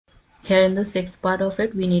Here in the sixth part of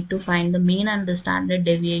it, we need to find the mean and the standard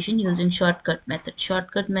deviation using shortcut method.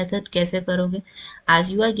 Shortcut method कैसे करोगे? As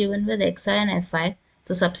you are given with xi and fi,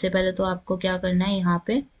 तो सबसे पहले तो आपको क्या करना है, यहाँ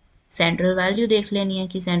पे सेंट्रल वैल्यू देख लेनी है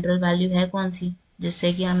कि सेंट्रल वैल्यू है कौन सी,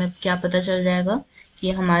 जिससे कि हमें क्या पता चल जाएगा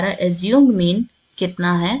कि हमारा एज्यूम्ड मीन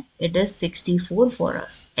कितना है. It is 64 for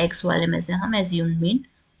us. X वाले में से हम एज्यूम्ड मीन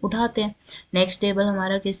उठाते हैं. नेक्स्ट टेबल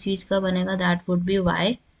हमारा किस चीज का बनेगा? That would be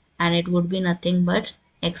Y and it would be nothing but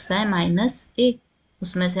x I minus ए.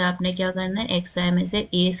 उसमें से आपने क्या करना है, एक्स आई में से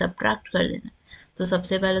ए सब्ट्रैक्ट कर देना. तो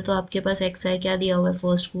सबसे पहले तो आपके पास एक्स आई क्या दिया हुआ है,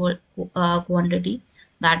 first quantity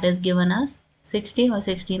that is given us 60, और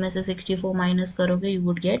 60 में से 64 माइनस करोगे you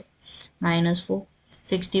would get -4.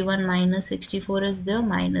 61 minus 64 is there,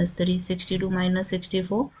 -3. 62 minus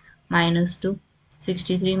 64, -2.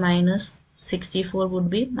 63 minus 64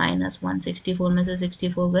 would be -1. 64 में से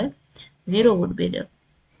 64 गए, 0 would be there.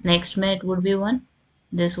 Next में it would be 1,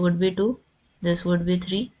 this would be 2, this would be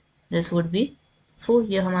 3, this would be 4.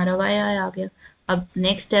 ये हमारा y आ गया. अब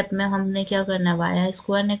नेक्स्ट स्टेप में हमने क्या करना है, y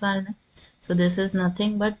स्क्वायर निकालना है. So this is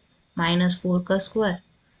nothing but -4 का स्क्वायर,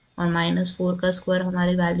 और -4 का स्क्वायर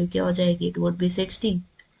हमारी वैल्यू क्या हो जाएगी, it would be 16.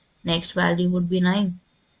 Next value would be 9,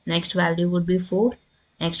 next value would be 4,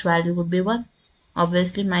 next value would be 1.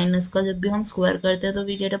 Obviously minus का जब भी हम स्क्वायर करते हैं तो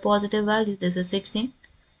we get a positive value. This is 16,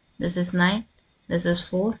 this is 9, this is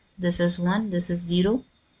 4, this is 1, this is 0,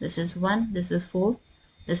 this is 1, this is 4,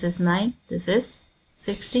 this is 9, this is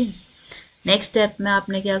 16. Next step में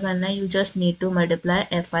आपने क्या करना है, you just need to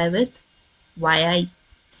multiply fi with yi.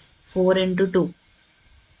 4 into 2,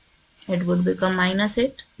 it would become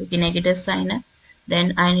 -8 क्योंकि negative sign है.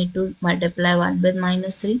 Then I need to multiply 1 with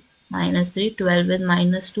 -3, -3, 12 with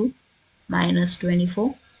 -2, -24,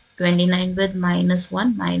 29 with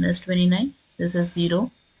 -1, -29, this is 0.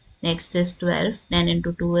 Next is 12, 10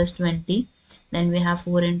 into 2 is 20. Then we have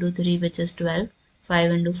 4 into 3 which is 12,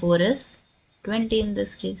 5 into 4 is 20 in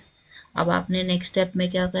this case. अब आपने next step में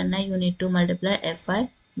क्या करना है, you need to multiply fi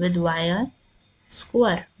with yi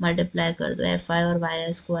square. Multiply कर दो fi और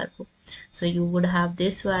yi square को. So you would have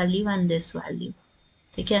this value and this value.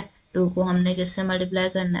 ठीक है, 2 को हमने किससे मल्टीप्लाई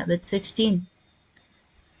करना है, with 16.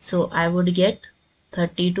 So I would get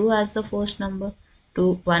 32 as the first number.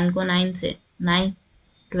 1 को 9 से 9,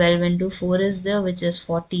 12 into 4 is there which is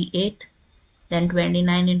 48, then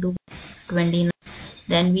 29 into 29,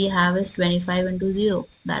 then we have is 25 into 0,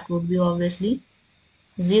 that would be obviously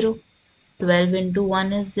 0. 12 into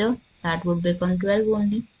 1 is there, that would become 12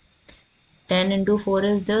 only. 10 into 4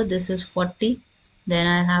 is there, this is 40, then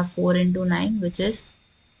I have 4 into 9 which is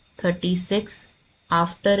 36.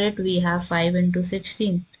 After it we have 5 into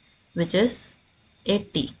 16 which is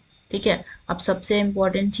 80. ठीक है, अब सबसे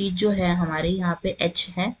important चीज जो है हमारे यहाँ पे h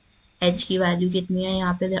है. h की वैल्यू कितनी है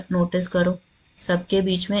यहाँ पे नोटिस करो, सबके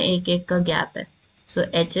बीच में एक एक का गैप है. सो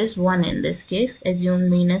h is 1 in this case. assumed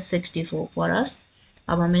mean is 64 for us.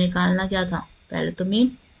 अब हमें निकालना क्या था, पहले तो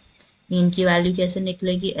मीन. मीन की वैल्यू कैसे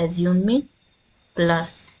निकलेगी, assumed mean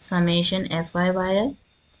plus summation fi yi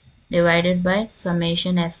divided by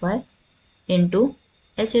summation fi into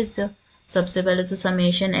h is the. सबसे पहले तो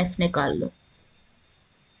summation f निकाल लो.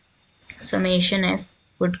 summation f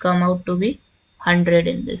would come out to be 100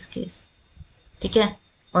 in this case. ठीक है,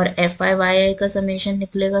 और fi yi का summation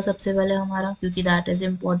निकलेगा सबसे पहले हमारा, क्योंकि that is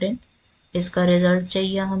important. इसका रिजल्ट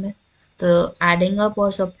चाहिए हमें. तो adding up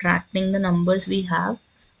or subtracting the numbers we have,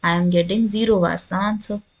 I am getting 0 was the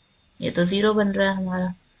answer. ये तो 0 बन रहा है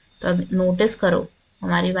हमारा. तो अब नोटिस करो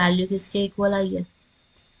हमारी वैल्यू किसके इक्वल आई है,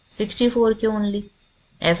 64 के ओनली.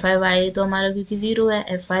 fi y तो हमारा क्योंकि 0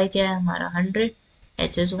 है, fi क्या है हमारा 100,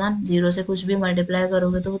 h is 1. 0 से कुछ भी मल्टीप्लाई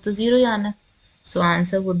करोगे तो वो तो 0 ही आना है. So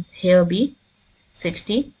answer would hear B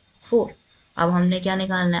 64. अब हमने क्या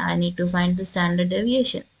निकालना है, I need to find the standard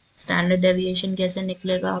deviation. Standard deviation कैसे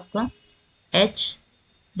निकलेगा आपका, h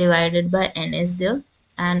divided by n is there,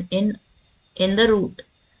 and in the root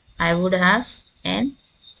I would have n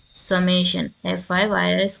summation fi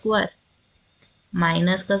yi square.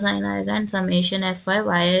 Minus का sign आएगा and summation fi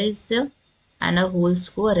yi is there and a whole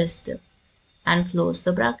square is there and close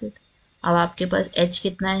the bracket. अब आपके पास h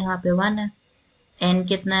कितना है यहाँ पे 1 है, n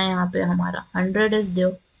कितना है यहाँ पे हमारा 100 is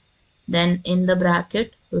there, then in the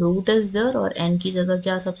bracket root is there और n की जगह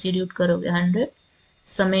क्या सब्स्टिट्यूट करोगे 100.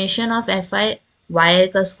 समेशन ऑफ fi yi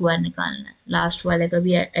का स्क्वायर निकालना है, लास्ट वाले का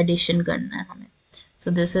भी एडिशन करना है हमें.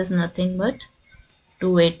 So this is nothing but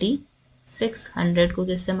 286. 100 को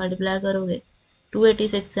किससे मल्टीप्लाई करोगे,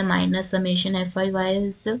 286 से minus summation fi y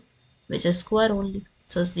is the which is square only,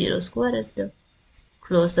 so 0 square is the.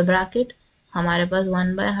 close the bracket. हमारे पास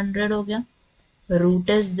 1/100 हो गया. root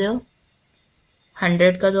is there,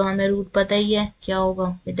 100 का तो हमें रूट पता ही है क्या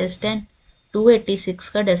होगा, इट इज 10। 286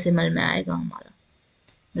 का डेसिमल में आएगा हमारा।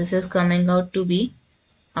 This is coming out to be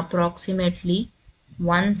approximately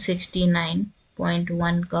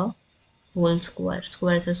 169.1 का होल स्क्वायर,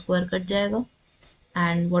 स्क्वायर से स्क्वायर कट जाएगा,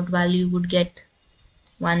 and what value would get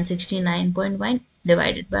 169.1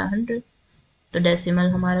 divided by 100। तो डेसिमल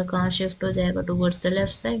हमारा कहाँ शिफ्ट हो जाएगा, towards the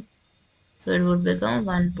left side, so it would become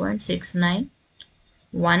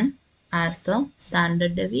 1.691 as the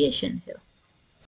standard deviation here.